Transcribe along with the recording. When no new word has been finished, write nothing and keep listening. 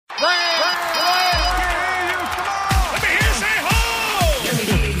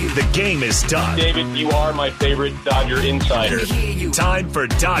game is done. David, you are my favorite Dodger insider. Time for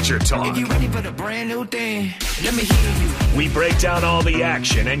Dodger Talk. If you ready for the brand new thing, let me hear you. We break down all the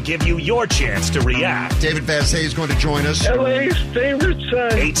action and give you your chance to react. David Vassegh is going to join us. LA's favorite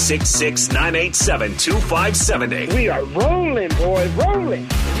son. 866-987-2570. We are rolling, boy, rolling.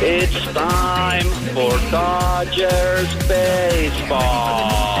 It's time for Dodgers baseball.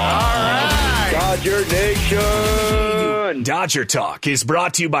 All right. Dodger Nation. Dodger Talk is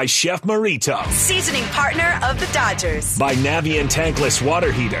brought to you by Chef Marito. Seasoning partner of the Dodgers. By Navien Tankless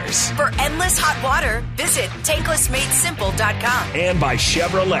Water Heaters. For endless hot water, visit tanklessmadesimple.com. And by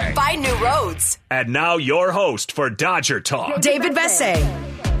Chevrolet. Find new roads. And now your host for Dodger Talk, David Vassegh.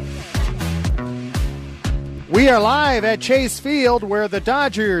 We are live at Chase Field, where the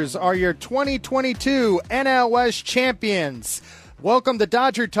Dodgers are your 2022 NL West champions. Welcome to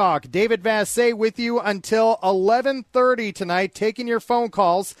Dodger Talk. David Vassegh with you until 11:30 tonight, taking your phone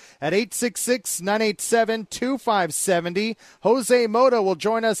calls at 866-987-2570. Jose Mota will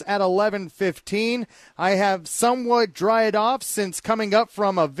join us at 11:15. I have somewhat dried off since coming up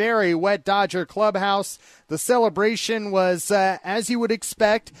from a very wet Dodger clubhouse. The celebration was, as you would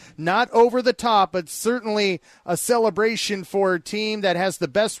expect, not over the top, but certainly a celebration for a team that has the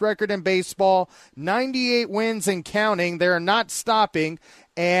best record in baseball, 98 wins and counting. They're not stopping,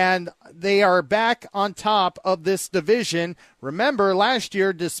 and they are back on top of this division. Remember, last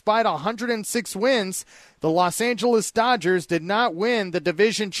year, despite 106 wins, the Los Angeles Dodgers did not win the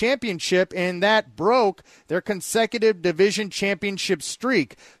division championship, and that broke their consecutive division championship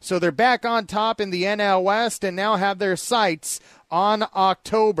streak. So they're back on top in the NL West and now have their sights on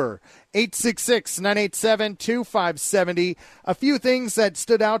October. 866-987-2570. A few things that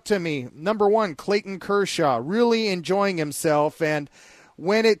stood out to me. Number one, Clayton Kershaw really enjoying himself, and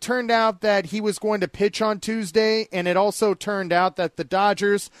when it turned out that he was going to pitch on Tuesday, and it also turned out that the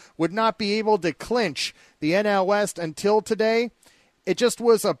Dodgers would not be able to clinch the NL West until today, it just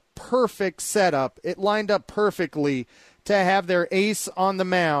was a perfect setup. It lined up perfectly to have their ace on the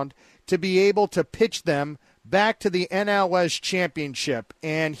mound to be able to pitch them back to the NL West championship.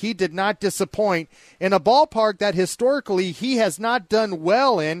 And he did not disappoint in a ballpark that historically he has not done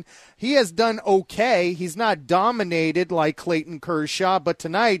well in. He has done okay. He's not dominated like Clayton Kershaw, but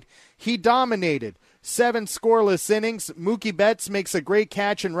tonight he dominated. 7 scoreless innings. Mookie Betts makes a great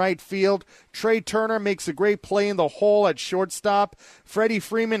catch in right field. Trey Turner makes a great play in the hole at shortstop. Freddie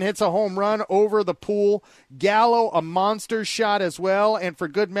Freeman hits a home run over the pool. Gallo, a monster shot as well. And for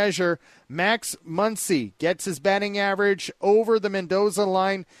good measure, Max Muncy gets his batting average over the Mendoza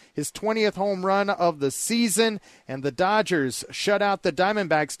line, his 20th home run of the season. And the Dodgers shut out the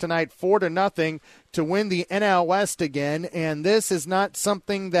Diamondbacks tonight 4-0 to win the NL West again. And this is not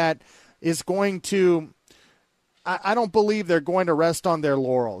something that is going to, I don't believe they're going to rest on their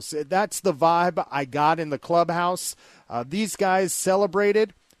laurels. That's the vibe I got in the clubhouse. These guys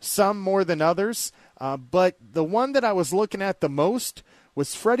celebrated, some more than others, but the one that I was looking at the most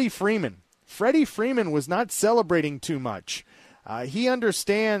was Freddie Freeman. Freddie Freeman was not celebrating too much. He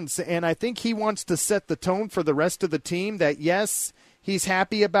understands, and I think he wants to set the tone for the rest of the team that, yes, he's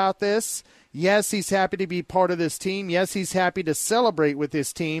happy about this. Yes, he's happy to be part of this team. Yes, he's happy to celebrate with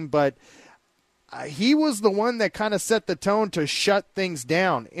his team, but he was the one that kind of set the tone to shut things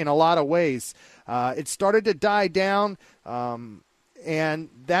down in a lot of ways. It started to die down, and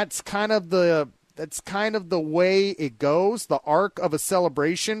that's kind of the way it goes, the arc of a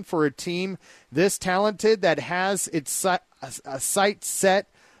celebration for a team this talented that has its sight set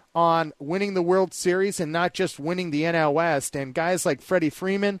on winning the World Series and not just winning the NL West. And guys like Freddie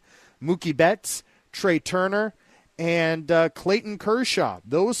Freeman, Mookie Betts, Trey Turner, and Clayton Kershaw,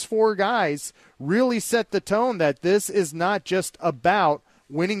 those 4 guys really set the tone that this is not just about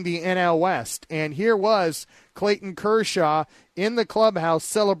winning the NL West. And here was Clayton Kershaw in the clubhouse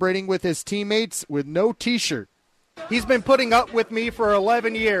celebrating with his teammates with no T-shirt. He's been putting up with me for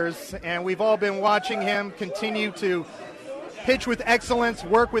 11 years, and we've all been watching him continue to pitch with excellence,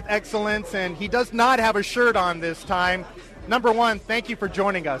 work with excellence, and he does not have a shirt on this time. Number one, thank you for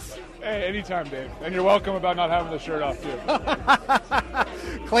joining us. Hey, anytime, Dave. And you're welcome about not having the shirt off, too.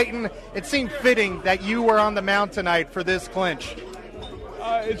 Clayton, it seemed fitting that you were on the mound tonight for this clinch.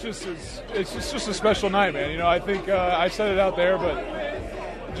 It's just a special night, man. You know, I think I said it out there, but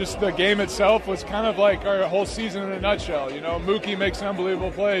just the game itself was kind of like our whole season in a nutshell. You know, Mookie makes an unbelievable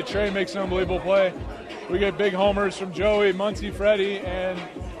play. Trey makes an unbelievable play. We get big homers from Joey, Muncy, Freddie, and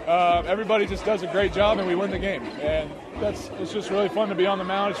everybody just does a great job, and we win the game. And it's just really fun to be on the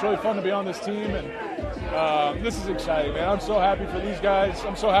mound. It's really fun to be on this team, and this is exciting, man. I'm so happy for these guys.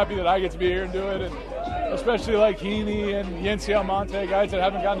 I'm so happy that I get to be here and do it. And especially like Heaney and Yency Almonte, guys that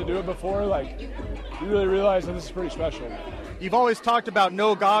haven't gotten to do it before, like, you really realize that this is pretty special. You've always talked about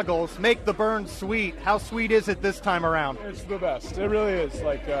no goggles, make the burn sweet. How sweet is it this time around? It's the best. It really is.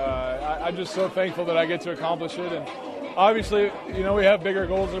 Like, I'm just so thankful that I get to accomplish it. And obviously, you know, we have bigger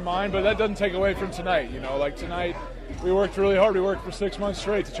goals in mind, but that doesn't take away from tonight. You know, like tonight, we worked really hard. We worked for 6 months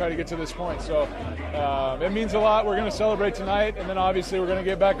straight to try to get to this point. So it means a lot. We're going to celebrate tonight, and then obviously we're going to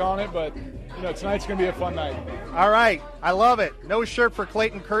get back on it. But, you know, tonight's going to be a fun night. All right. I love it. No shirt for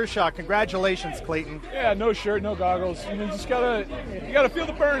Clayton Kershaw. Congratulations, Clayton. Yeah, no shirt, no goggles. You know, you gotta feel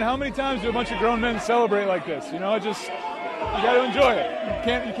the burn. How many times do a bunch of grown men celebrate like this? You know, you got to enjoy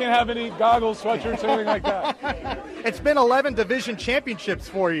it. You can't have any goggles, sweatshirts, anything like that. It's been 11 division championships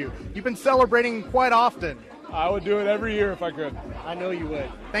for you. You've been celebrating quite often. I would do it every year if I could. I know you would.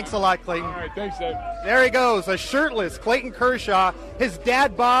 Thanks a lot, Clayton. All right, thanks, Dave. There he goes, a shirtless Clayton Kershaw. His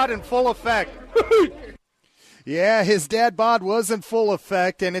dad bod in full effect. Yeah, his dad bod was in full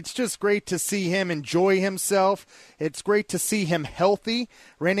effect, and it's just great to see him enjoy himself. It's great to see him healthy.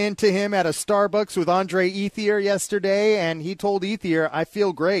 Ran into him at a Starbucks with Andre Ethier yesterday, and he told Ethier, I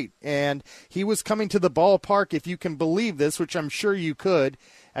feel great. And he was coming to the ballpark, if you can believe this, which I'm sure you could,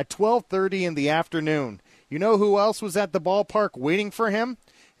 at 12:30 in the afternoon. You know who else was at the ballpark waiting for him?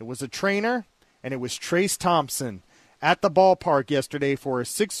 It was a trainer, and it was Trace Thompson at the ballpark yesterday for a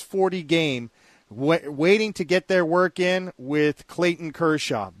 6:40 game, waiting to get their work in with Clayton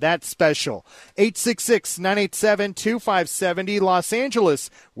Kershaw. That's special. 866-987-2570, Los Angeles.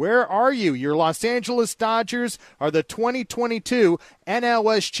 Where are you? Your Los Angeles Dodgers are the 2022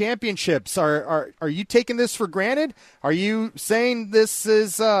 NLS Championships. Are you taking this for granted? Are you saying this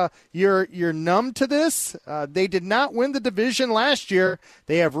is you're numb to this? They did not win the division last year.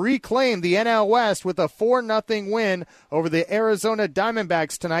 They have reclaimed the NL West with a 4-0 win over the Arizona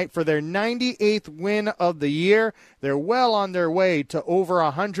Diamondbacks tonight for their 98th win of the year. They're well on their way to over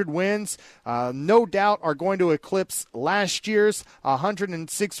 100 wins. No doubt are going to eclipse last year's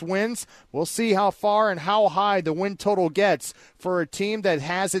 106 wins. We'll see how far and how high the win total gets for a team that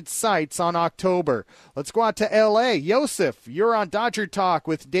has its sights on October. Let's go out to L.A. Yosef, you're on Dodger Talk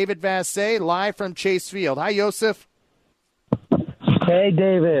with David Vassay, live from Chase Field. Hi, Yosef. Hey,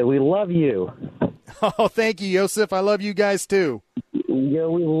 David. We love you. Oh, thank you, Yosef. I love you guys, too. Yeah,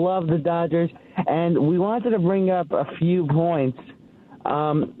 we love the Dodgers, and we wanted to bring up a few points.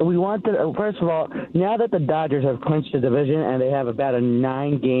 First of all, now that the Dodgers have clinched the division and they have about a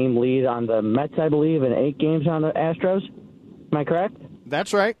 9-game lead on the Mets, I believe, and 8 games on the Astros, am I correct?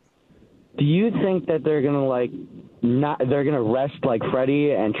 That's right. Do you think that they're gonna rest like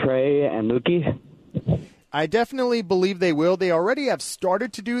Freddie and Trey and Mookie? I definitely believe they will. They already have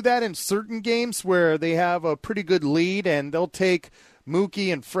started to do that in certain games where they have a pretty good lead, and they'll take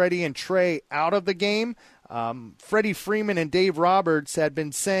Mookie and Freddie and Trey out of the game. Freddie Freeman and Dave Roberts had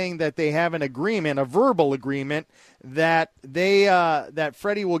been saying that they have an agreement, a verbal agreement, that that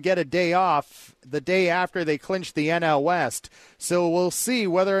Freddie will get a day off the day after they clinch the NL West. So we'll see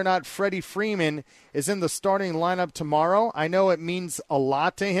whether or not Freddie Freeman is in the starting lineup tomorrow. I know it means a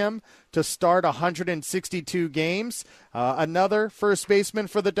lot to him to start 162 games. Another first baseman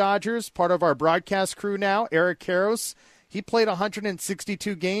for the Dodgers, part of our broadcast crew now, Eric Karros. He played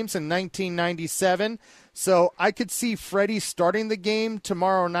 162 games in 1997. So I could see Freddie starting the game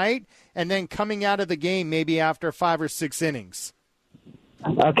tomorrow night and then coming out of the game maybe after 5 or 6 innings.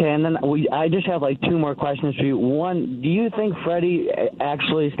 Okay, and then I just have like 2 more questions for you. One, do you think Freddie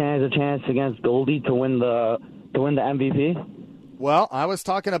actually stands a chance against Goldie to win the MVP? Well, I was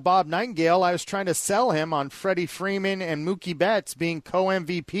talking to Bob Nightingale. I was trying to sell him on Freddie Freeman and Mookie Betts being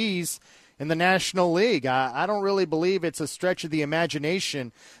co-MVPs in the National League. I don't really believe it's a stretch of the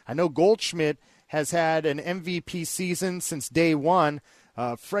imagination. I know Goldschmidt has had an MVP season since day one.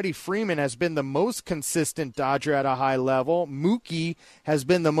 Freddie Freeman has been the most consistent Dodger at a high level. Mookie has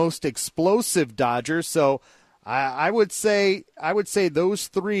been the most explosive Dodger. So I would say those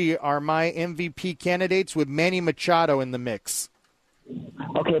 3 are my MVP candidates with Manny Machado in the mix.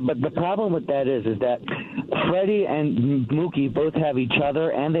 Okay, but the problem with that is that Freddie and Mookie both have each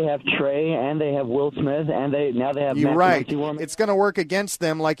other, and they have Trey, and they have Will Smith, and now they have. You're right. It's going to work against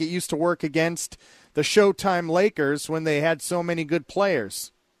them like it used to work against the Showtime Lakers when they had so many good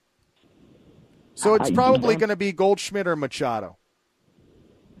players. So it's probably going to be Goldschmidt or Machado.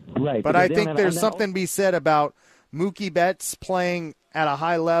 Right, but I think there's something to be said about Mookie Betts playing at a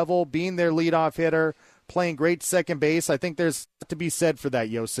high level, being their leadoff hitter, playing great second base. I think there's to be said for that,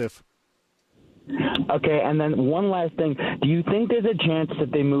 Yosef. Okay, and then one last thing. Do you think there's a chance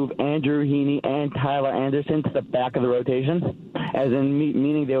that they move Andrew Heaney and Tyler Anderson to the back of the rotation? As in,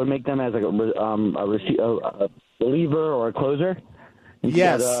 meaning they would make them as like a reliever or a closer?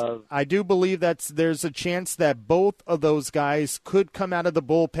 Yes, I do believe there's a chance that both of those guys could come out of the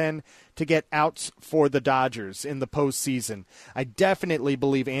bullpen to get outs for the Dodgers in the postseason. I definitely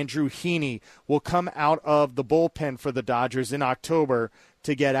believe Andrew Heaney will come out of the bullpen for the Dodgers in October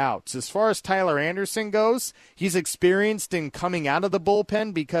to get outs. As far as Tyler Anderson goes, he's experienced in coming out of the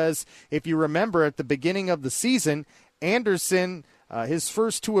bullpen because if you remember at the beginning of the season, Anderson, his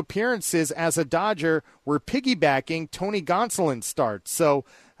first 2 appearances as a Dodger were piggybacking Tony Gonsolin's start. So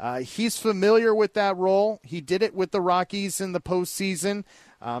he's familiar with that role. He did it with the Rockies in the postseason,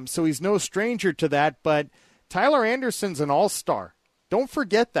 so he's no stranger to that. But Tyler Anderson's an all-star. Don't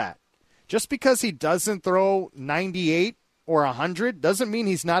forget that. Just because he doesn't throw 98 or 100 doesn't mean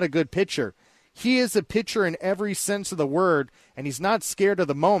he's not a good pitcher. He is a pitcher in every sense of the word, and he's not scared of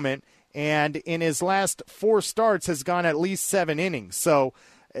the moment. And in his last 4 starts has gone at least 7 innings. So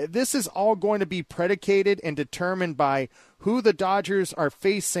this is all going to be predicated and determined by who the Dodgers are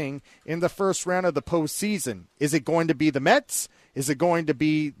facing in the first round of the postseason. Is it going to be the Mets? Is it going to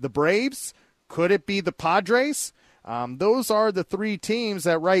be the Braves? Could it be the Padres? Those are the 3 teams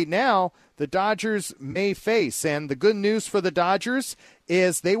that right now the Dodgers may face. And the good news for the Dodgers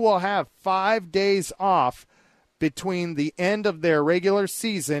is they will have 5 days off between the end of their regular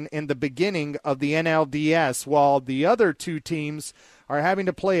season and the beginning of the NLDS, while the other 2 teams are having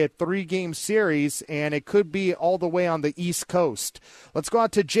to play a 3-game series, and it could be all the way on the East Coast. Let's go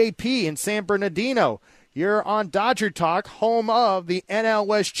out to JP in San Bernardino. You're on Dodger Talk, home of the NL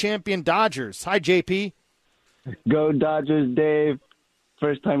West champion Dodgers. Hi, JP. Go Dodgers, Dave.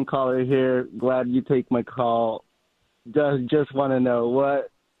 First-time caller here. Glad you take my call. Just want to know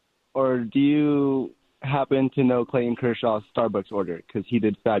do you happen to know Clayton Kershaw's Starbucks order? Because he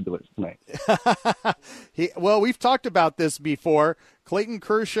did fabulous tonight. Well, we've talked about this before. Clayton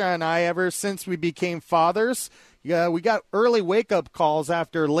Kershaw and I, ever since we became fathers, we got early wake-up calls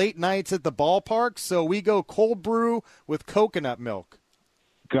after late nights at the ballpark, so we go cold brew with coconut milk.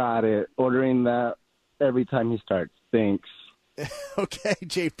 Got it. Ordering that every time he starts. Thanks. Okay,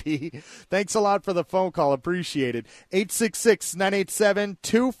 JP. Thanks a lot for the phone call. Appreciate it.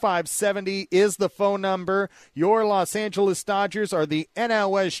 866-987-2570 is the phone number. Your Los Angeles Dodgers are the NL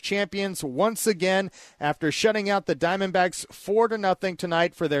West champions once again after shutting out the Diamondbacks 4-0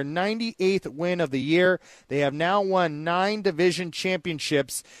 tonight for their 98th win of the year. They have now won 9 division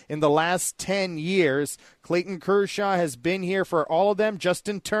championships in the last 10 years. Clayton Kershaw has been here for all of them.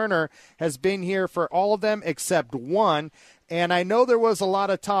 Justin Turner has been here for all of them except one. And I know there was a lot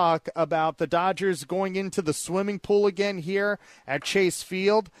of talk about the Dodgers going into the swimming pool again here at Chase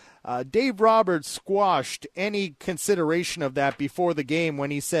Field. Dave Roberts squashed any consideration of that before the game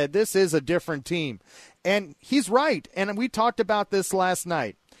when he said this is a different team. And he's right, and we talked about this last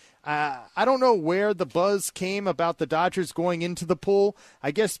night. I don't know where the buzz came about the Dodgers going into the pool.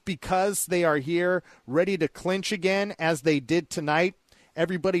 I guess because they are here ready to clinch again as they did tonight.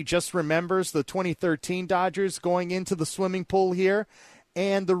 Everybody just remembers the 2013 Dodgers going into the swimming pool here.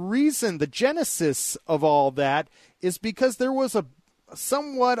 And the reason, the genesis of all that is because there was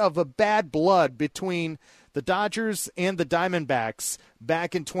somewhat of a bad blood between the Dodgers and the Diamondbacks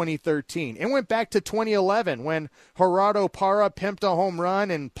back in 2013. It went back to 2011 when Gerardo Parra pimped a home run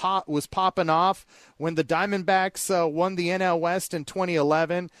and was popping off. When the Diamondbacks won the NL West in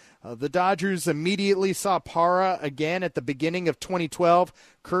 2011, the Dodgers immediately saw Parra again at the beginning of 2012.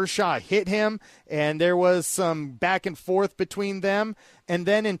 Kershaw hit him, and there was some back and forth between them. And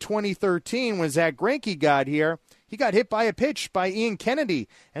then in 2013, when Zach Greinke got here, he got hit by a pitch by Ian Kennedy,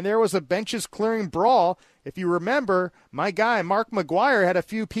 and there was a benches-clearing brawl. If you remember, my guy, Mark McGwire, had a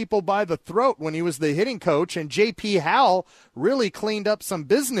few people by the throat when he was the hitting coach, and J.P. Howell really cleaned up some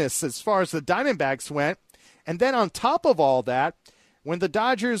business as far as the Diamondbacks went. And then on top of all that, when the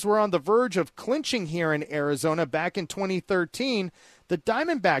Dodgers were on the verge of clinching here in Arizona back in 2013, the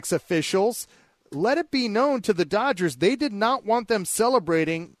Diamondbacks officials let it be known to the Dodgers they did not want them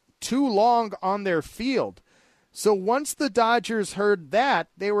celebrating too long on their field. So once the Dodgers heard that,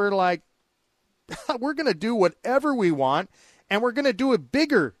 they were like, we're going to do whatever we want, and we're going to do it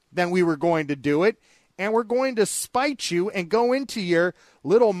bigger than we were going to do it, and we're going to spite you and go into your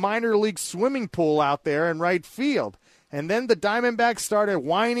little minor league swimming pool out there in right field. And then the Diamondbacks started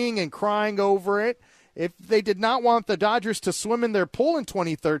whining and crying over it. If they did not want the Dodgers to swim in their pool in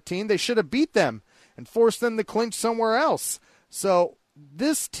 2013, they should have beat them and forced them to clinch somewhere else. So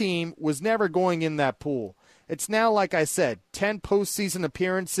this team was never going in that pool. It's now, like I said, 10 postseason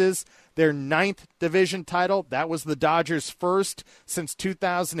appearances, their 9th division title. That was the Dodgers' first since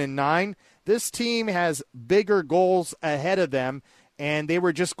 2009. This team has bigger goals ahead of them, and they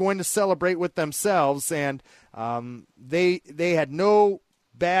were just going to celebrate with themselves. And they had no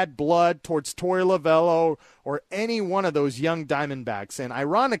bad blood towards Torey Lovullo or any one of those young Diamondbacks. And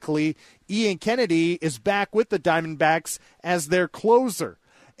ironically, Ian Kennedy is back with the Diamondbacks as their closer.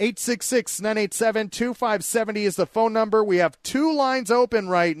 866-987-2570 is the phone number. We have 2 lines open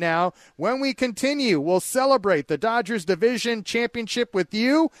right now. When we continue, we'll celebrate the Dodgers Division Championship with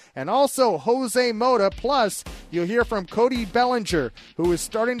you and also Jose Mota. Plus, you'll hear from Cody Bellinger, who is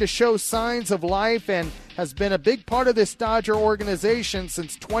starting to show signs of life and has been a big part of this Dodger organization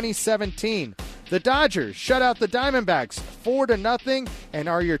since 2017. The Dodgers shut out the Diamondbacks 4-0 and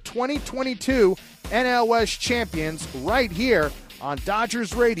are your 2022 NL West champions right here on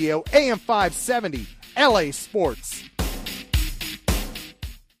Dodgers Radio, AM 570, LA Sports.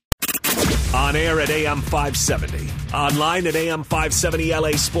 On air at AM 570, online at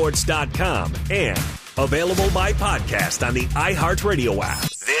am570lasports.com, and available by podcast on the iHeartRadio app.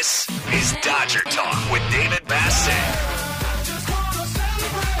 This is Dodger Talk with David Bassett.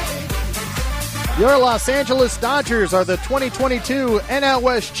 Your Los Angeles Dodgers are the 2022 NL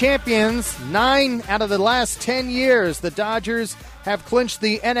West champions. 9 out of the last 10 years, the Dodgers have clinched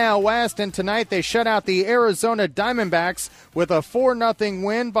the NL West, and tonight they shut out the Arizona Diamondbacks with a 4-0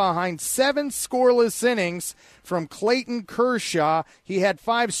 win behind 7 scoreless innings from Clayton Kershaw. He had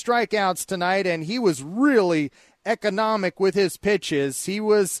 5 strikeouts tonight, and he was really economic with his pitches. He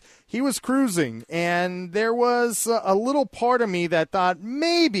was cruising, and there was a little part of me that thought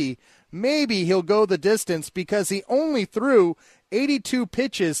maybe he'll go the distance because he only threw 82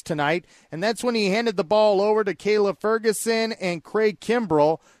 pitches tonight, and that's when he handed the ball over to Caleb Ferguson and Craig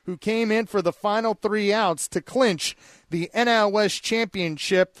Kimbrell, who came in for the final 3 outs to clinch the NL West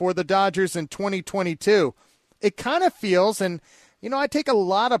championship for the Dodgers in 2022. It kind of feels, and I take a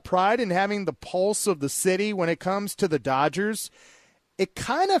lot of pride in having the pulse of the city when it comes to the Dodgers. It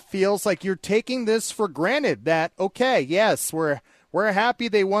kind of feels like you're taking this for granted that, okay, yes, we're happy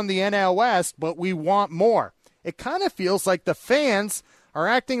they won the NL West, but we want more. It kind of feels like the fans are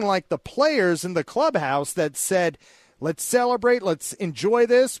acting like the players in the clubhouse that said, let's celebrate, let's enjoy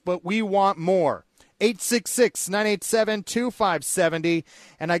this, but we want more. 866-987-2570.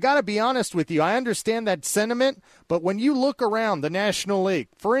 And I got to be honest with you, I understand that sentiment, but when you look around the National League,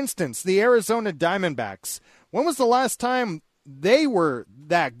 for instance, the Arizona Diamondbacks, when was the last time they were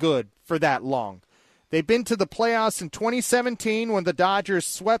that good for that long? They've been to the playoffs in 2017 when the Dodgers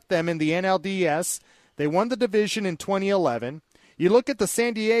swept them in the NLDS. They won the division in 2011. You look at the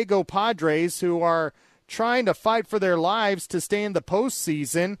San Diego Padres, who are trying to fight for their lives to stay in the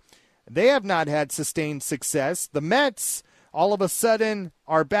postseason. They have not had sustained success. The Mets, all of a sudden,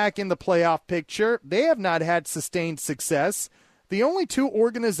 are back in the playoff picture. They have not had sustained success. The only 2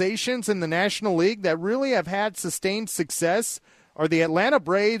 organizations in the National League that really have had sustained success are the Atlanta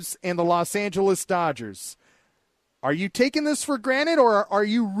Braves and the Los Angeles Dodgers. Are you taking this for granted, or are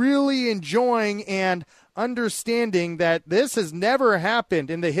you really enjoying and understanding that this has never happened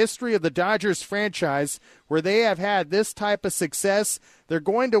in the history of the Dodgers franchise where they have had this type of success? They're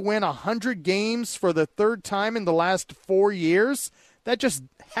going to win 100 games for the 3rd time in the last 4 years. That just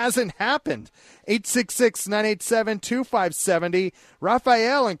hasn't happened. 866-987-2570.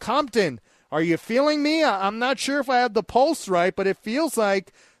 Raphael in Compton, are you feeling me? I'm not sure if I have the pulse right, but it feels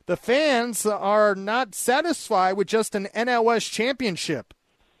like the fans are not satisfied with just an NL West championship.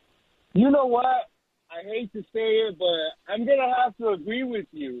 You know what? I hate to say it, but I'm going to have to agree with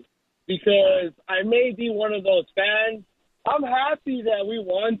you because I may be one of those fans. I'm happy that we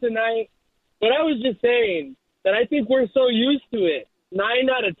won tonight, but I was just saying that I think we're so used to it. 9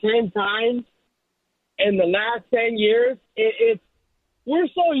 out of 10 times in the last 10 years, we're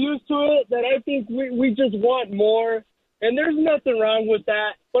so used to it that I think we just want more. And there's nothing wrong with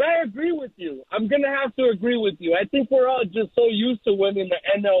that. But I agree with you. I'm going to have to agree with you. I think we're all just so used to winning the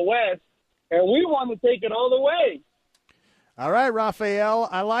NL West, and we want to take it all the way. All right, Raphael,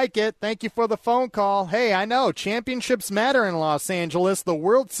 I like it. Thank you for the phone call. Hey, I know championships matter in Los Angeles, the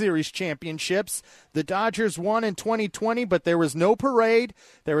World Series championships. The Dodgers won in 2020, but there was no parade.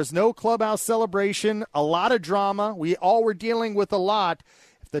 There was no clubhouse celebration, a lot of drama. We all were dealing with a lot.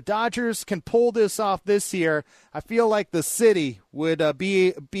 If the Dodgers can pull this off this year, I feel like the city would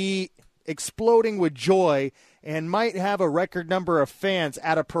be exploding with joy and might have a record number of fans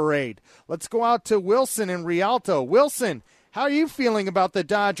at a parade. Let's go out to Wilson in Rialto. Wilson, how are you feeling about the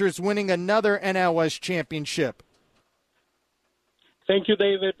Dodgers winning another NL West championship? Thank you,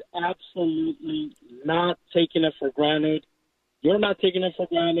 David. Absolutely not taking it for granted. You're not taking it for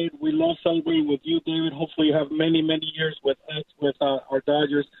granted. We love celebrating with you, David. Hopefully you have many, many years with us, with our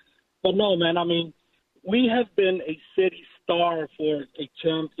Dodgers. But no, man, I mean, we have been a city star for a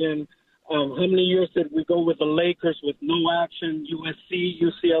champion. How many years did we go with the Lakers with no action, USC,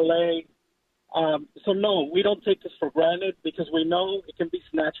 UCLA? So, no, we don't take this for granted because we know it can be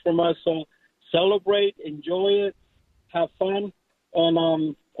snatched from us. So celebrate, enjoy it, have fun, and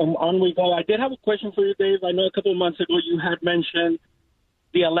on we go. I did have a question for you, Dave. I know a couple of months ago you had mentioned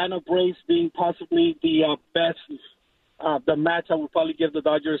the Atlanta Braves being possibly the best, the match that would probably give the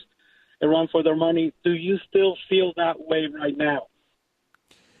Dodgers a run for their money. Do you still feel that way right now?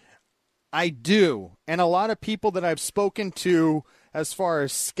 I do. And a lot of people that I've spoken to as far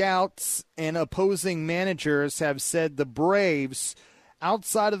as scouts and opposing managers have said the Braves,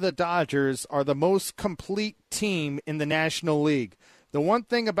 outside of the Dodgers, are the most complete team in the National League. The one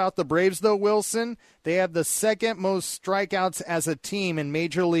thing about the Braves, though, Wilson, they have the second most strikeouts as a team in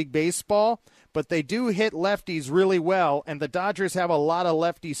Major League Baseball, but they do hit lefties really well, and the Dodgers have a lot of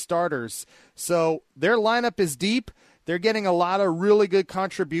lefty starters. So their lineup is deep. They're getting a lot of really good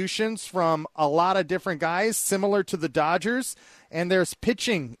contributions from a lot of different guys, similar to the Dodgers, and their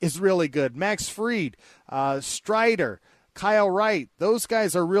pitching is really good. Max Fried, Strider, Kyle Wright, those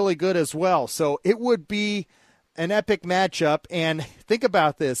guys are really good as well. So it would be an epic matchup, and think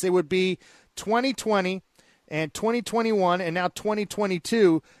about this. It would be 2020 and 2021 and now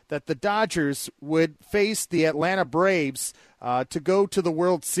 2022 that the Dodgers would face the Atlanta Braves to go to the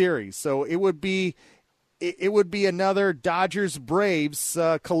World Series. So it would be another Dodgers-Braves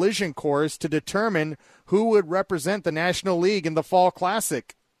collision course to determine who would represent the National League in the Fall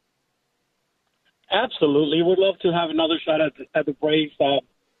Classic. Absolutely. We'd love to have another shot at the Braves.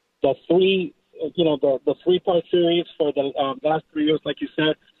 The three-part series for the last 3 years, like you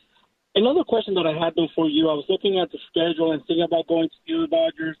said. Another question that I had, though, for you, I was looking at the schedule and thinking about going to the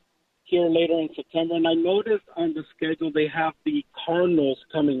Dodgers here later in September, and I noticed on the schedule they have the Cardinals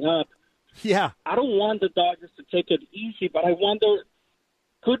coming up. Yeah. I don't want the Dodgers to take it easy, but I wonder,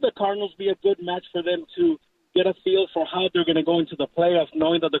 could the Cardinals be a good match for them to get a feel for how they're going to go into the playoffs,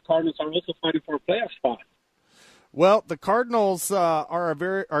 knowing that the Cardinals are also fighting for a playoff spot? Well, the Cardinals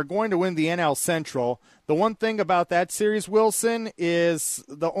are going to win the NL Central. The one thing about that series, Wilson, is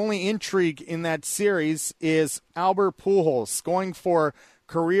the only intrigue in that series is Albert Pujols going for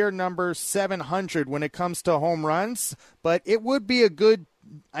career number 700 when it comes to home runs. But it would be a good,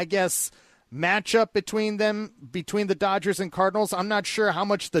 I guess, matchup between the Dodgers and Cardinals. I'm not sure how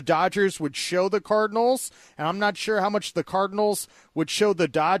much the Dodgers would show the Cardinals, and I'm not sure how much the Cardinals would show the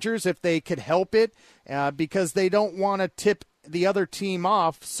Dodgers if they could help it, because they don't want to tip the other team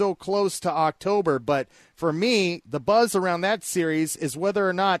off so close to October. But for me, the buzz around that series is whether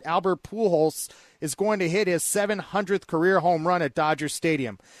or not Albert Pujols is going to hit his 700th career home run at Dodger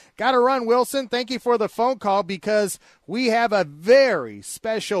Stadium. Got to run, Wilson. Thank you for the phone call, because we have a very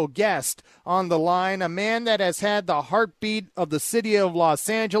special guest on the line, a man that has had the heartbeat of the city of Los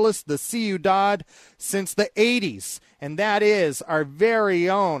Angeles, the Ciudad, since the 80s, and that is our very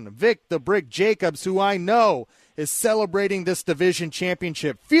own Vic the Brick Jacobs, who I know is celebrating this division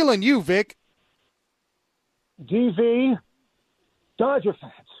championship. Feeling you, Vic. DV, Dodger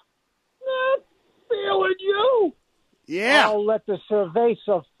fans. Feeling you. Yeah. I'll let the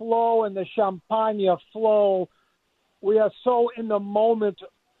cerveza flow and the champagne flow. We are so in the moment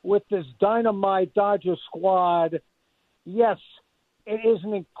with this dynamite Dodger squad. Yes, it is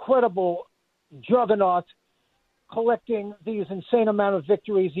an incredible juggernaut collecting these insane amount of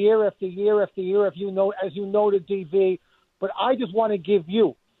victories year after year after year, as you noted, DV. But I just want to give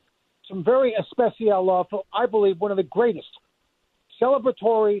you some very especial love for, I believe, one of the greatest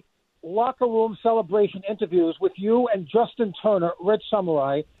celebratory locker room celebration interviews with you and Justin Turner, Red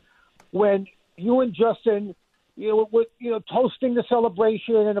Samurai, when you and Justin, toasting the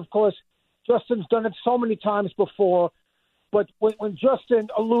celebration. And of course, Justin's done it so many times before. But when Justin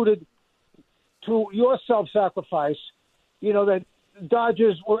alluded to your self-sacrifice, that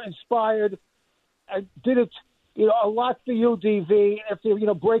Dodgers were inspired and did it, a lot for you, DV,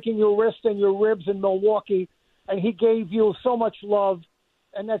 after, breaking your wrist and your ribs in Milwaukee. And he gave you so much love.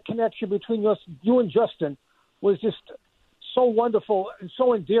 And that connection between you and Justin was just so wonderful and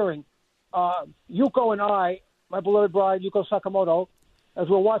so endearing. Yuko and I, my beloved bride, Yuko Sakamoto, as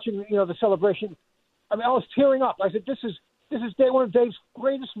we're watching, the celebration, I was tearing up. I said, this is one of Dave's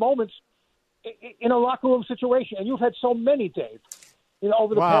greatest moments in a locker room situation. And you've had so many, Dave,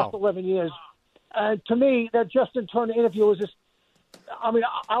 over the past 11 years. And to me, that Justin Turner interview was just,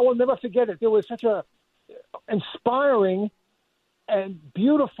 I will never forget it. There was such a inspiring and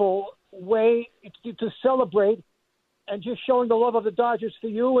beautiful way to celebrate, and just showing the love of the Dodgers for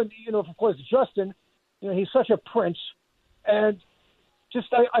you. And, of course, Justin, he's such a prince. And just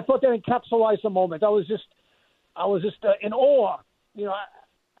I thought that encapsulated the moment. I was just in awe.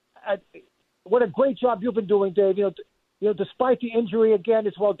 What a great job you've been doing, Dave. Despite the injury, again,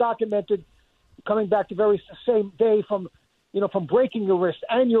 it's well documented, coming back the very same day from breaking your wrist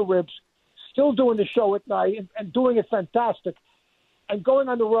and your ribs, still doing the show at night and doing it fantastic. And going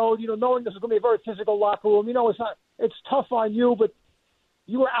on the road, knowing this is going to be a very physical locker room, it's tough on you, but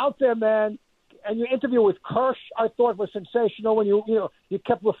you were out there, man. And your interview with Kirsch, I thought, was sensational when you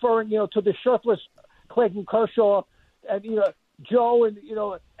kept referring, to the shirtless Clayton Kershaw and Joe and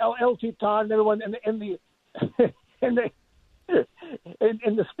LT Ton and everyone in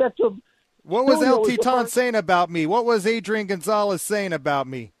the Spectrum. What was LT Ton saying about me? What was Adrian Gonzalez saying about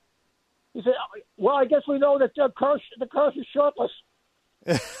me? He said, "Well, I guess we know that the Kirsch is shirtless."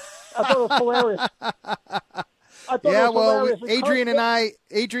 I thought it was hilarious. Adrian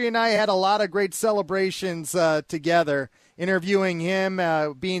and I had a lot of great celebrations together, interviewing him,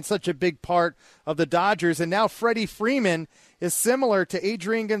 being such a big part of the Dodgers. And now Freddie Freeman is similar to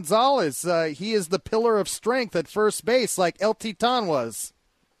Adrian Gonzalez. He is the pillar of strength at first base, like LT Ton was.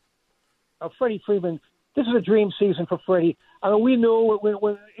 Freddie Freeman, this is a dream season for Freddie. I mean, we knew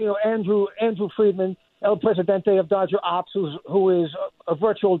when Andrew Friedman, El Presidente of Dodger Ops, who is a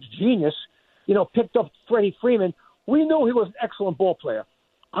virtual genius, picked up Freddie Freeman. We knew he was an excellent ball player.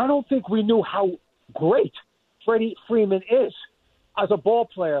 I don't think we knew how great Freddie Freeman is as a ball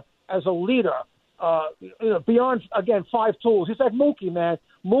player, as a leader, beyond, again, 5 tools. He's like Mookie, man.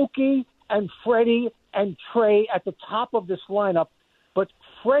 Mookie and Freddie and Trey at the top of this lineup. But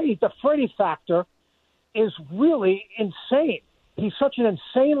the Freddie factor is really insane. He's such an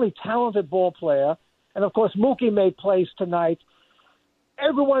insanely talented ball player. And, of course, Mookie made plays tonight.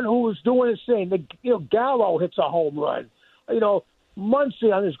 Everyone who was doing his thing, Gallo hits a home run.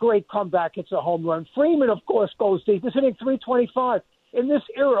 Muncy on his great comeback hits a home run. Freeman, of course, goes deep. He's hitting 325. In this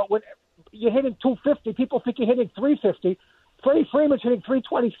era, when you're hitting 250, people think you're hitting 350. Freddie Freeman's hitting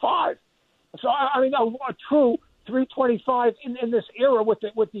 325. So, a true 325 in this era with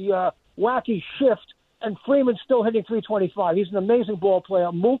the wacky shift, and Freeman's still hitting 325. He's an amazing ball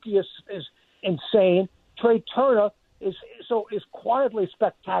player. Mookie is insane. Trey Turner is quietly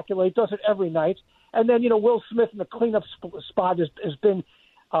spectacular. He does it every night. And then, Will Smith in the cleanup spot has been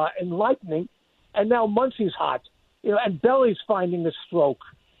enlightening. And now Muncy's hot. And Belly's finding the stroke.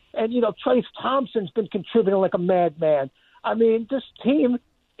 And, Trace Thompson's been contributing like a madman. I mean, this team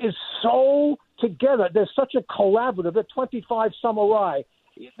is so together. They're such a collaborative. They're 25 samurai.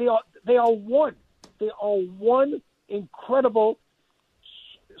 They are one. They are one incredible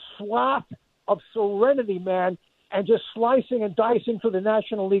slap of serenity, man, and just slicing and dicing through the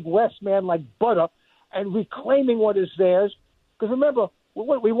National League West, man, like butter, and reclaiming what is theirs. Because remember,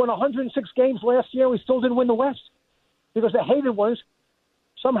 we won 106 games last year. We still didn't win the West because the hated ones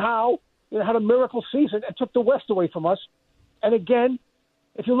somehow had a miracle season and took the West away from us. And again,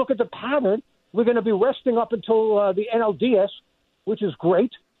 if you look at the pattern, we're going to be resting up until the NLDS, which is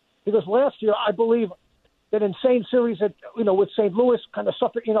great, because last year I believe that insane series that with St. Louis kind of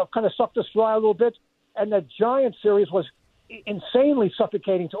sucked us dry a little bit, and that Giant series was insanely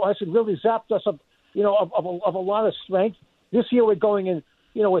suffocating to us and really zapped us of a lot of strength. This year we're going in,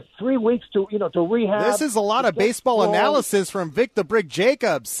 with 3 weeks to rehab. This is a lot of baseball analysis from Vic the Brick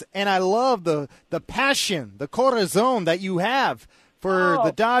Jacobs, and I love the passion, the corazon that you have for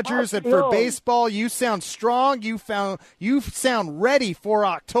the Dodgers and for baseball. You sound strong. You sound ready for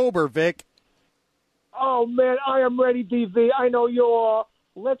October, Vic. Oh, man, I am ready, DV. I know you are.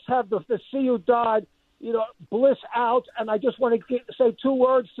 Let's have the See You Dod, bliss out. And I just want to say 2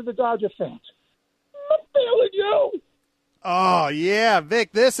 words to the Dodger fans. I'm feeling you. Oh, yeah,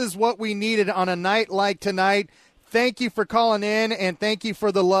 Vic, this is what we needed on a night like tonight. Thank you for calling in, and thank you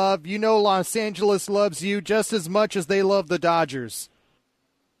for the love. Los Angeles loves you just as much as they love the Dodgers.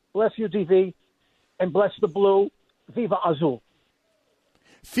 Bless you, DV, and bless the blue. Viva Azul.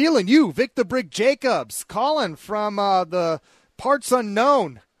 Feeling you, Vic the Brick Jacobs, calling from the parts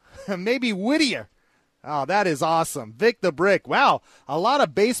unknown, maybe Whittier. Oh, that is awesome. Vic the Brick. Wow, a lot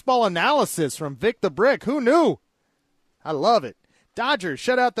of baseball analysis from Vic the Brick. Who knew? I love it. Dodgers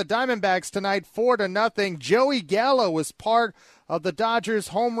shut out the Diamondbacks tonight 4-0. Joey Gallo was part of the Dodgers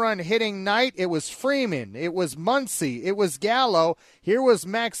home run hitting night. It was Freeman. It was Muncy. It was Gallo. Here was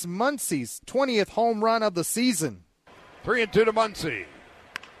Max Muncy's 20th home run of the season. 3-2 to Muncy.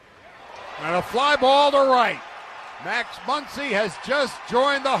 And a fly ball to right. Max Muncy has just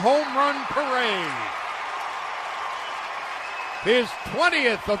joined the home run parade. his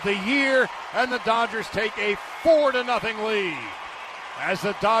 20th of the year, and the Dodgers take a 4-0 lead as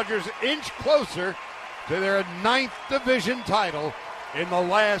the Dodgers inch closer to their 9th division title in the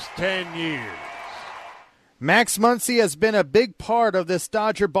last 10 years. Max Muncy has been a big part of this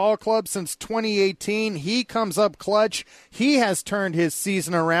Dodger ball club since 2018. He comes up clutch. He has turned his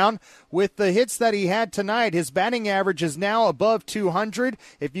season around. With the hits that he had tonight, his batting average is now above 200.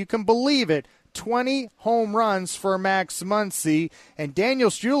 If you can believe it, 20 home runs for Max Muncy. And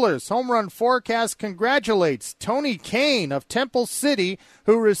Daniel's Jewelers home run forecast congratulates Tony Kane of Temple City,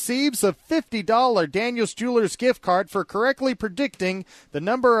 who receives a $50 Daniel's Jewelers gift card for correctly predicting the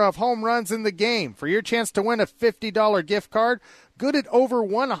number of home runs in the game. For your chance to win a $50 gift card, good at over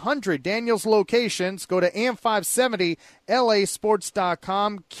 100 Daniel's locations, go to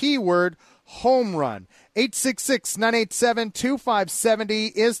am570lasports.com, keyword home run.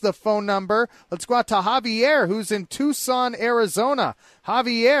 866-987-2570 is the phone number. Let's go out to Javier, who's in Tucson, Arizona.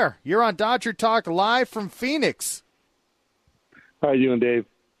 Javier, you're on Dodger Talk live from Phoenix. How you doing, Dave?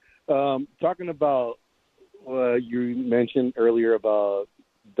 Talking about you mentioned earlier about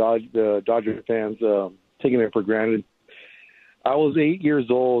the Dodger fans taking it for granted. I was 8 years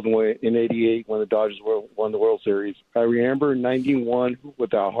old in '88 when the Dodgers won the World Series. I remember '91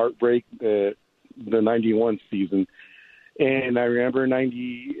 with that heartbreak, the '91 season, and I remember in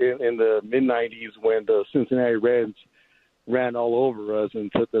the mid '90s when the Cincinnati Reds ran all over us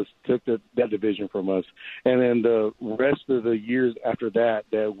and took that division from us. And then the rest of the years after that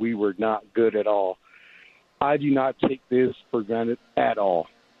we were not good at all. I do not take this for granted at all.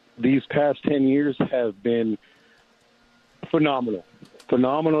 These past 10 years have been phenomenal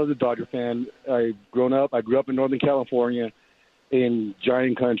as a Dodger fan. I grew up in Northern California in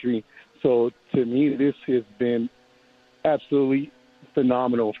Giant Country. So to me, this has been absolutely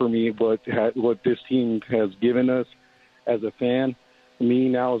phenomenal for me, what this team has given us as a fan. Me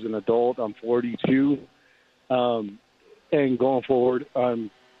now as an adult, I'm 42. And going forward,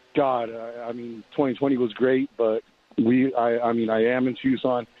 2020 was great, but I am in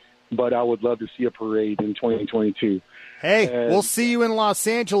Tucson, but I would love to see a parade in 2022. Hey, we'll see you in Los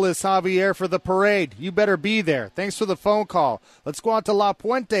Angeles, Javier, for the parade. You better be there. Thanks for the phone call. Let's go out to La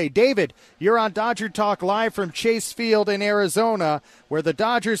Puente. David, you're on Dodger Talk live from Chase Field in Arizona, where the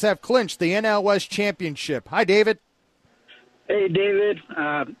Dodgers have clinched the NL West Championship. Hi, David. Hey, David.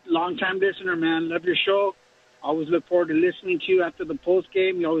 Long-time listener, man. Love your show. Always look forward to listening to you after the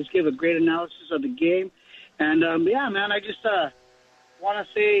post-game. You always give a great analysis of the game. And, yeah, man, I just want to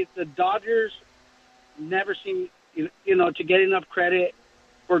say the Dodgers never seem – to get enough credit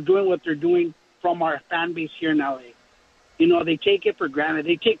for doing what they're doing from our fan base here in L.A. They take it for granted.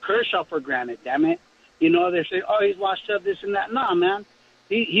 They take Kershaw for granted, damn it. They say, oh, he's washed up, this and that. No, man.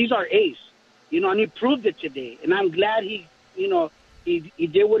 He's our ace, and he proved it today. And I'm glad he did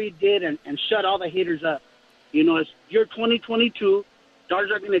what he did and shut all the haters up. It's year 2022.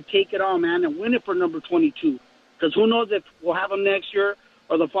 Dodgers are going to take it all, man, and win it for number 22. Because who knows if we'll have them next year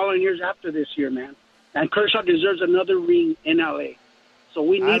or the following years after this year, man. And Kershaw deserves another ring in L.A. So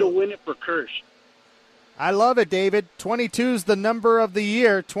we need to win it for Kersh. I love it, David. 22 is the number of the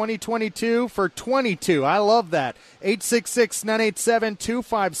year. 2022 for 22. I love that.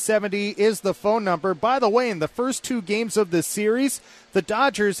 866-987-2570 is the phone number. By the way, in the first two games of this series, the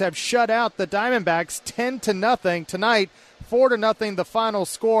Dodgers have shut out the Diamondbacks 10-0 tonight. 4-0 the final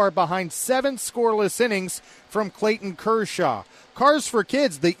score behind 7 scoreless innings from Clayton Kershaw. Cars for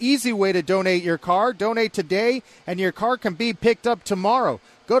Kids, the easy way to donate your car. Donate today, and your car can be picked up tomorrow.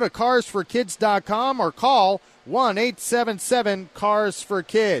 Go to carsforkids.com or call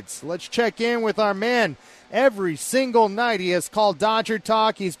 1-877-CARS-FOR-KIDS. Let's check in with our man. Every single night he has called Dodger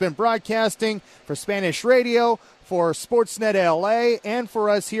Talk. He's been broadcasting for Spanish radio, for Sportsnet LA, and for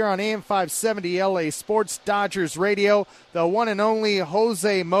us here on AM 570 LA Sports Dodgers Radio, the one and only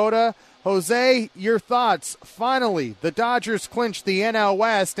Jose Mota. Jose, your thoughts. Finally, the Dodgers clinched the NL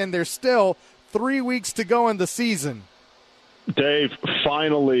West, and there's still 3 weeks to go in the season. Dave,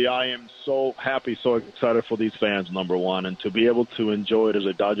 finally, I am so happy, so excited for these fans, number one, and to be able to enjoy it as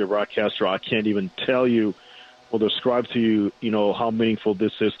a Dodger broadcaster. I can't even tell you or describe to you, how meaningful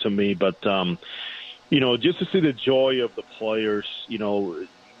this is to me. But, just to see the joy of the players,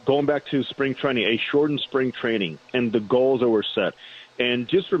 going back to spring training, a shortened spring training, and the goals that were set. And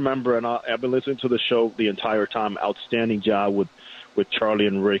just remember, and I've been listening to the show the entire time, outstanding job with Charlie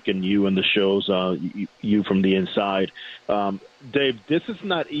and Rick and you and the shows, you from the inside. Dave, this is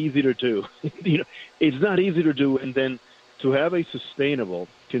not easy to do. It's not easy to do. And then to have a sustainable,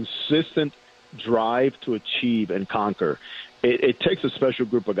 consistent drive to achieve and conquer, it takes a special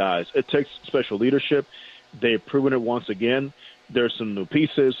group of guys. It takes special leadership. They've proven it once again. There's some new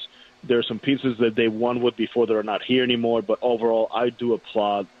pieces. There's some pieces that they won with before that are not here anymore. But overall, I do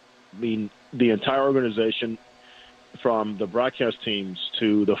applaud. I mean, the entire organization, from the broadcast teams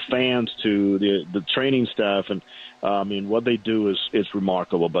to the fans to the training staff, and I mean, what they do is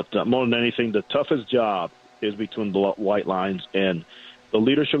remarkable. But more than anything, the toughest job is between the white lines and the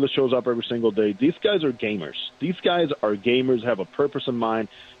leadership that shows up every single day. These guys are gamers. These guys are gamers, have a purpose in mind.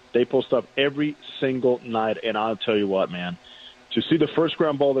 They post up every single night, and I'll tell you what, man, to see the first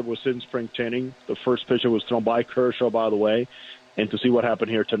ground ball that was in spring training, the first pitch that was thrown by Kershaw, by the way, and to see what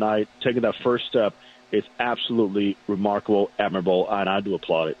happened here tonight, taking that first step, it's absolutely remarkable, admirable, and I do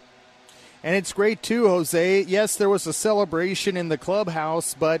applaud it. And it's great, too, Jose. Yes, there was a celebration in the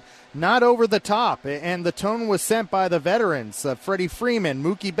clubhouse, but not over the top. And the tone was sent by the veterans, Freddie Freeman,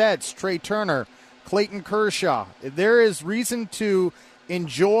 Mookie Betts, Trey Turner, Clayton Kershaw. There is reason to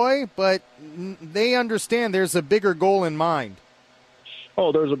enjoy, but they understand there's a bigger goal in mind.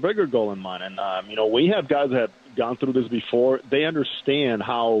 Oh, there's a bigger goal in mind. And, we have guys that have gone through this before. They understand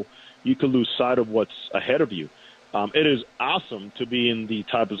how you could lose sight of what's ahead of you. It is awesome to be in the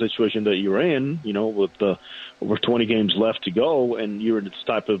type of situation that you're in, with over 20 games left to go, and you're in this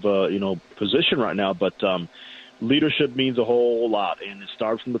type of, position right now. But leadership means a whole lot, and it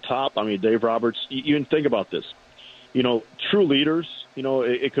starts from the top. I mean, Dave Roberts, you can think about this. True leaders,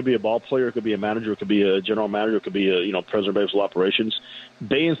 it could be a ball player, it could be a manager, it could be a general manager, it could be a president of baseball operations.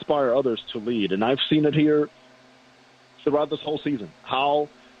 They inspire others to lead, and I've seen it here throughout this whole season. How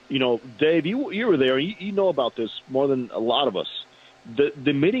Dave, you were there. You know about this more than a lot of us.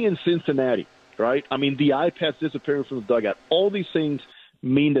 The meeting in Cincinnati, right? I mean, the iPads disappearing from the dugout. All these things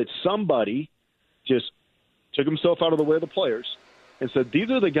mean that somebody just took himself out of the way of the players and said, these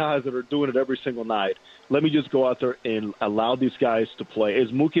are the guys that are doing it every single night. Let me just go out there and allow these guys to play. As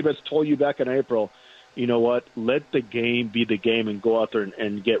Mookie Betts told you back in April, you know what? Let the game be the game and go out there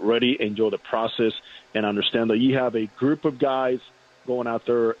and get ready, enjoy the process, and understand that you have a group of guys going out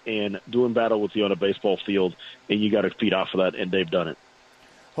there and doing battle with you on a baseball field, and you got to feed off of that, and they've done it.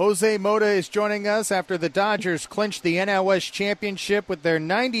 Jose Mota is joining us after the Dodgers clinched the NL West Championship with their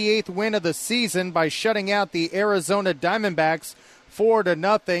 98th win of the season by shutting out the Arizona Diamondbacks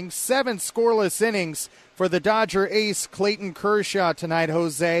 4-0. 7 scoreless innings for the Dodger ace Clayton Kershaw tonight,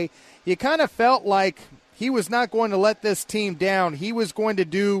 Jose. You kind of felt like he was not going to let this team down. He was going to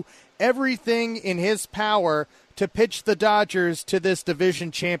do everything in his power to pitch the Dodgers to this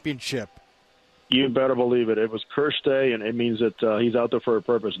division championship. You better believe it. It was Kirsch Day, and it means that he's out there for a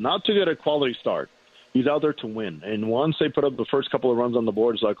purpose, not to get a quality start. He's out there to win. And once they put up the first couple of runs on the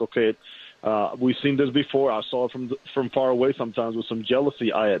board, it's like, okay, we've seen this before. I saw it from far away sometimes with some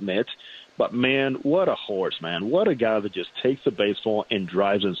jealousy, I admit. But, man, what a horse, man. What a guy that just takes the baseball and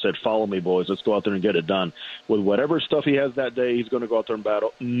drives and said, follow me, boys. Let's go out there and get it done. With whatever stuff he has that day, he's going to go out there and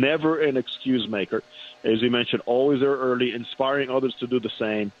battle. Never an excuse maker. As you mentioned, always there early, inspiring others to do the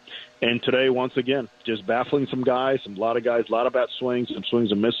same. And today, once again, just baffling some guys, a lot of bat swings, some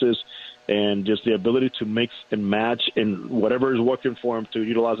swings and misses, and just the ability to mix and match and whatever is working for him to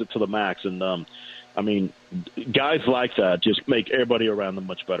utilize it to the max. And, guys like that just make everybody around them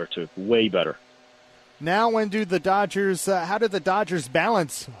much better, too. Way better. Now, how do the Dodgers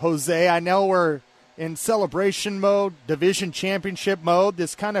balance, Jose? I know we're in celebration mode, division championship mode.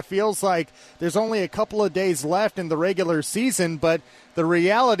 This kind of feels like there's only a couple of days left in the regular season, but the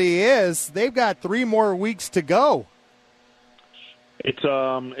reality is they've got 3 more weeks to go. It's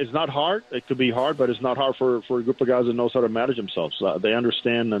not hard. It could be hard, but it's not hard for a group of guys that knows how to manage themselves. They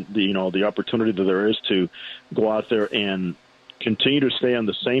understand the opportunity that there is to go out there and continue to stay on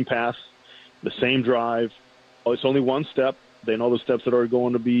the same path, the same drive. It's only one step. They know the steps that are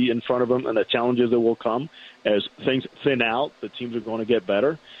going to be in front of them and the challenges that will come as things thin out. The teams are going to get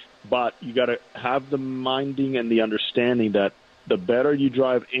better, but you got to have the minding and the understanding that the better you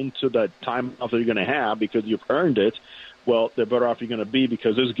drive into that time off that you're going to have because you've earned it, well, the better off you're going to be,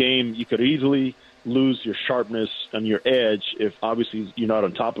 because this game you could easily lose your sharpness and your edge if obviously you're not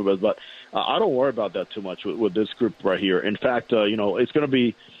on top of it. But I don't worry about that too much with this group right here. In fact, it's going to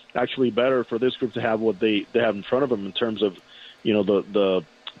be actually better for this group to have what they have in front of them in terms of, the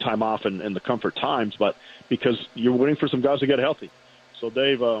time off and the comfort times, but because you're waiting for some guys to get healthy. So,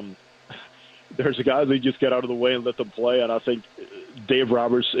 Dave, there's a guy that just get out of the way and let them play, and I think Dave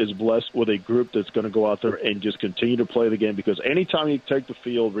Roberts is blessed with a group that's going to go out there and just continue to play the game, because anytime you take the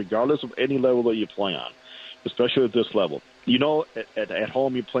field, regardless of any level that you play on, especially at this level, At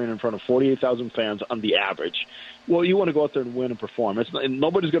home you're playing in front of 48,000 fans on the average. Well, you want to go out there and win and perform.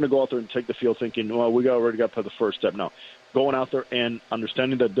 Nobody's going to go out there and take the field thinking, well, we already got to play the first step. No. Going out there and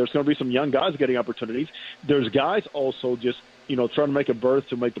understanding that there's going to be some young guys getting opportunities. There's guys also just, trying to make a berth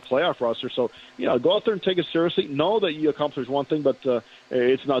to make the playoff roster. So, go out there and take it seriously. Know that you accomplished one thing, but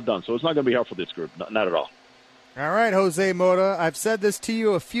it's not done. So it's not going to be hard for this group. Not at all. All right, Jose Mota, I've said this to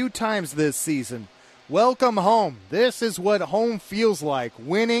you a few times this season. Welcome home. This is what home feels like,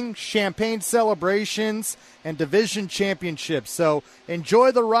 winning, champagne celebrations, and division championships. So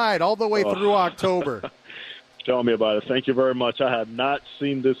enjoy the ride all the way through October. Tell me about it. Thank you very much. I have not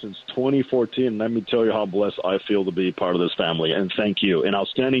seen this since 2014, and let me tell you how blessed I feel to be part of this family. And thank you. An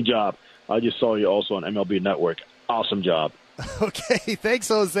outstanding job. I just saw you also on MLB Network. Awesome job. Okay, thanks,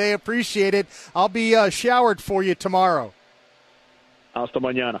 Jose. Appreciate it. I'll be showered for you tomorrow. Hasta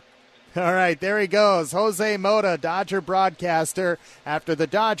mañana. All right, there he goes. Jose Mota, Dodger broadcaster, after the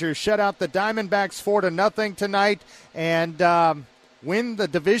Dodgers shut out the Diamondbacks 4-0 tonight and win the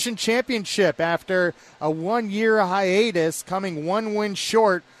division championship after a one-year hiatus, coming one win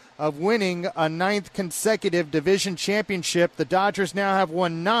short of winning a 9th consecutive division championship. The Dodgers now have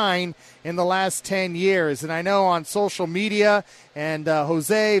won 9 in the last 10 years. And I know on social media, and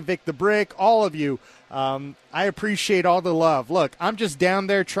Jose, Vic the Brick, all of you, I appreciate all the love. Look, I'm just down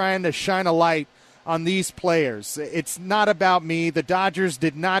there trying to shine a light on these players. It's not about me. The Dodgers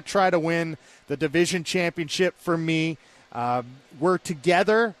did not try to win the division championship for me. We're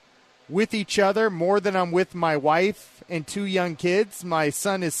together with each other more than I'm with my wife and 2 young kids. My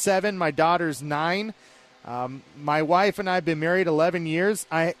son is 7. My daughter's 9. My wife and I have been married 11 years.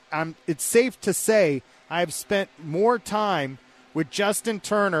 It's safe to say I've spent more time with Justin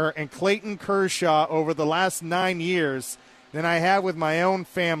Turner and Clayton Kershaw over the last 9 years than I have with my own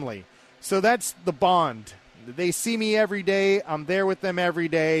family. So that's the bond. They see me every day. I'm there with them every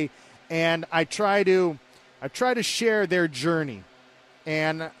day, and I try to share their journey,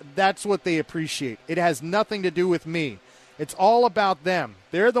 and that's what they appreciate. It has nothing to do with me. It's all about them.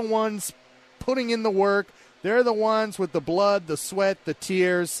 They're the ones putting in the work. They're the ones with the blood, the sweat, the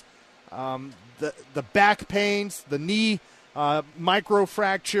tears, the back pains, the knee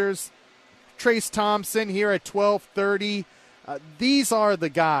microfractures. Trace Thompson here at 12:30. These are the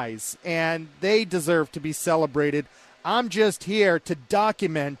guys, and they deserve to be celebrated. I'm just here to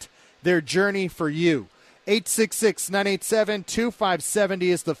document their journey for you. 866-987-2570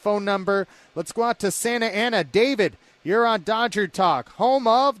 is the phone number. Let's go out to Santa Ana. David, you're on Dodger Talk, home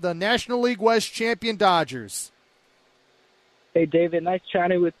of the National League West champion Dodgers. Hey, David, nice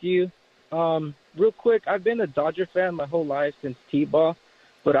chatting with you. Real quick, I've been a Dodger fan my whole life since T-ball,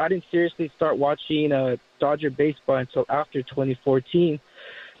 but I didn't seriously start watching Dodger baseball until after 2014.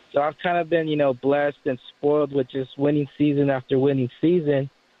 So I've kind of been, blessed and spoiled with just winning season after winning season.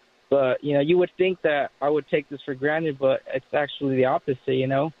 But, you would think that I would take this for granted, but it's actually the opposite,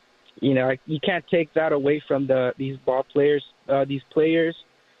 You can't take that away from these ball players, these players,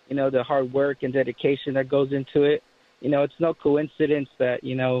 the hard work and dedication that goes into it. It's no coincidence that,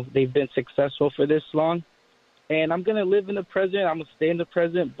 they've been successful for this long. And I'm going to live in the present. I'm going to stay in the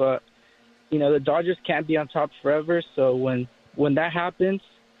present. But, the Dodgers can't be on top forever. So when that happens,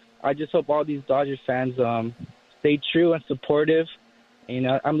 I just hope all these Dodgers fans stay true and supportive.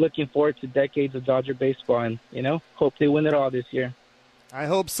 I'm looking forward to decades of Dodger baseball and, hope they win it all this year. I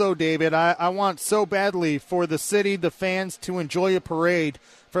hope so, David. I want so badly for the city, the fans, to enjoy a parade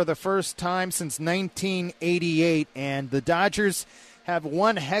for the first time since 1988. And the Dodgers have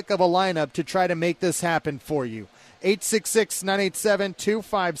one heck of a lineup to try to make this happen for you.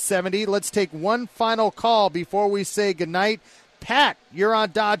 866-987-2570. Let's take one final call before we say goodnight. Pat, you're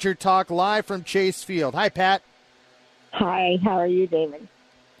on Dodger Talk live from Chase Field. Hi, Pat. Hi, how are you, David?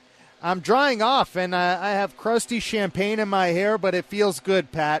 I'm drying off, and I have crusty champagne in my hair, but it feels good,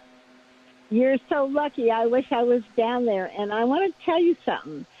 Pat. You're so lucky. I wish I was down there. And I want to tell you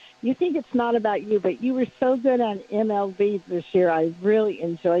something. You think it's not about you, but you were so good on MLB this year. I really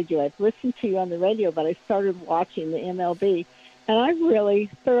enjoyed you. I've listened to you on the radio, but I started watching the MLB, and I really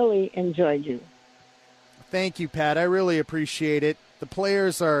thoroughly enjoyed you. Thank you, Pat. I really appreciate it. The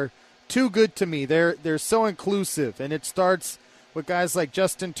players are too good to me. They're so inclusive, and it starts with guys like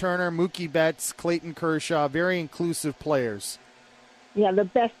Justin Turner, Mookie Betts, Clayton Kershaw, very inclusive players. Yeah, the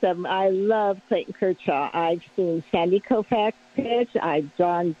best of them. I love Clayton Kershaw. I've seen Sandy Koufax pitch. I've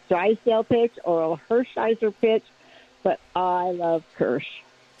done Drysdale pitch, Oral Hershiser pitch, but I love Kersh.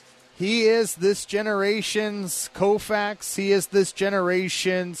 He is this generation's Koufax. He is this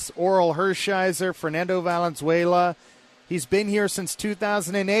generation's Oral Hershiser, Fernando Valenzuela. He's been here since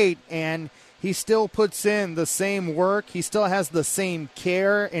 2008, and he still puts in the same work. He still has the same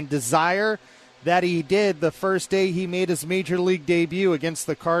care and desire that he did the first day he made his major league debut against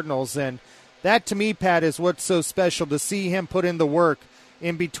the Cardinals. And that, to me, Pat, is what's so special, to see him put in the work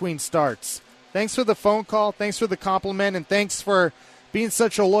in between starts. Thanks for the phone call. Thanks for the compliment. And thanks for being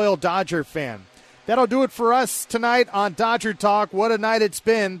such a loyal Dodger fan. That'll do it for us tonight on Dodger Talk. What a night it's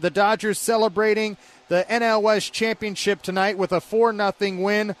been. The Dodgers celebrating the NL West Championship tonight with a 4-0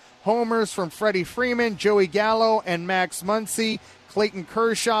 win. Homers from Freddie Freeman, Joey Gallo, and Max Muncy. Clayton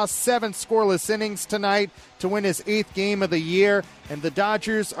Kershaw, 7 scoreless innings tonight to win his 8th game of the year. And the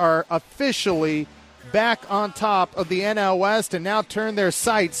Dodgers are officially back on top of the NL West and now turn their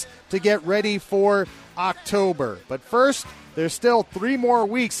sights to get ready for October. But first, there's still 3 more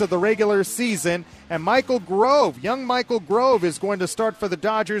weeks of the regular season, and young Michael Grove is going to start for the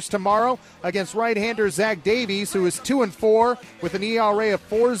Dodgers tomorrow against right-hander Zach Davies, who is 2-4 with an ERA of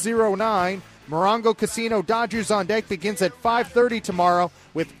 4.09. Morongo Casino Dodgers on Deck begins at 5:30 tomorrow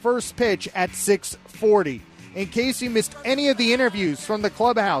with first pitch at 6:40. In case you missed any of the interviews from the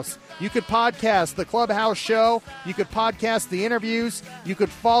clubhouse, you could podcast the Clubhouse Show. You could podcast the interviews. You could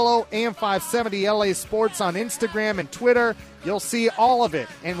follow AM 570 LA Sports on Instagram and Twitter. You'll see all of it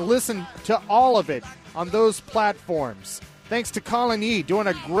and listen to all of it on those platforms. Thanks to Colin Yee, doing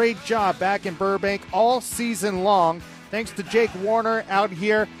a great job back in Burbank all season long. Thanks to Jake Warner out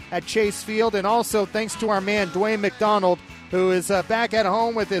here at Chase Field. And also thanks to our man, Dwayne McDonald, who is back at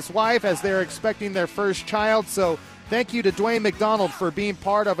home with his wife as they're expecting their first child. So thank you to Dwayne McDonald for being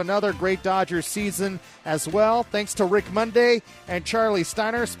part of another great Dodgers season as well. Thanks to Rick Monday and Charlie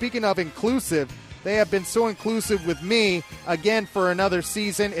Steiner. Speaking of inclusive, they have been so inclusive with me again for another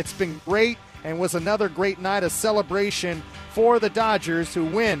season. It's been great and was another great night of celebration for the Dodgers, who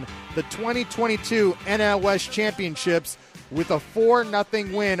win the 2022 NL West Championships with a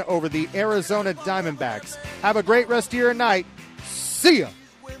 4-0 win over the Arizona Diamondbacks. Have a great rest of your night. See ya.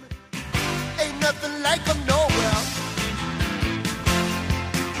 Ain't nothing like 'em.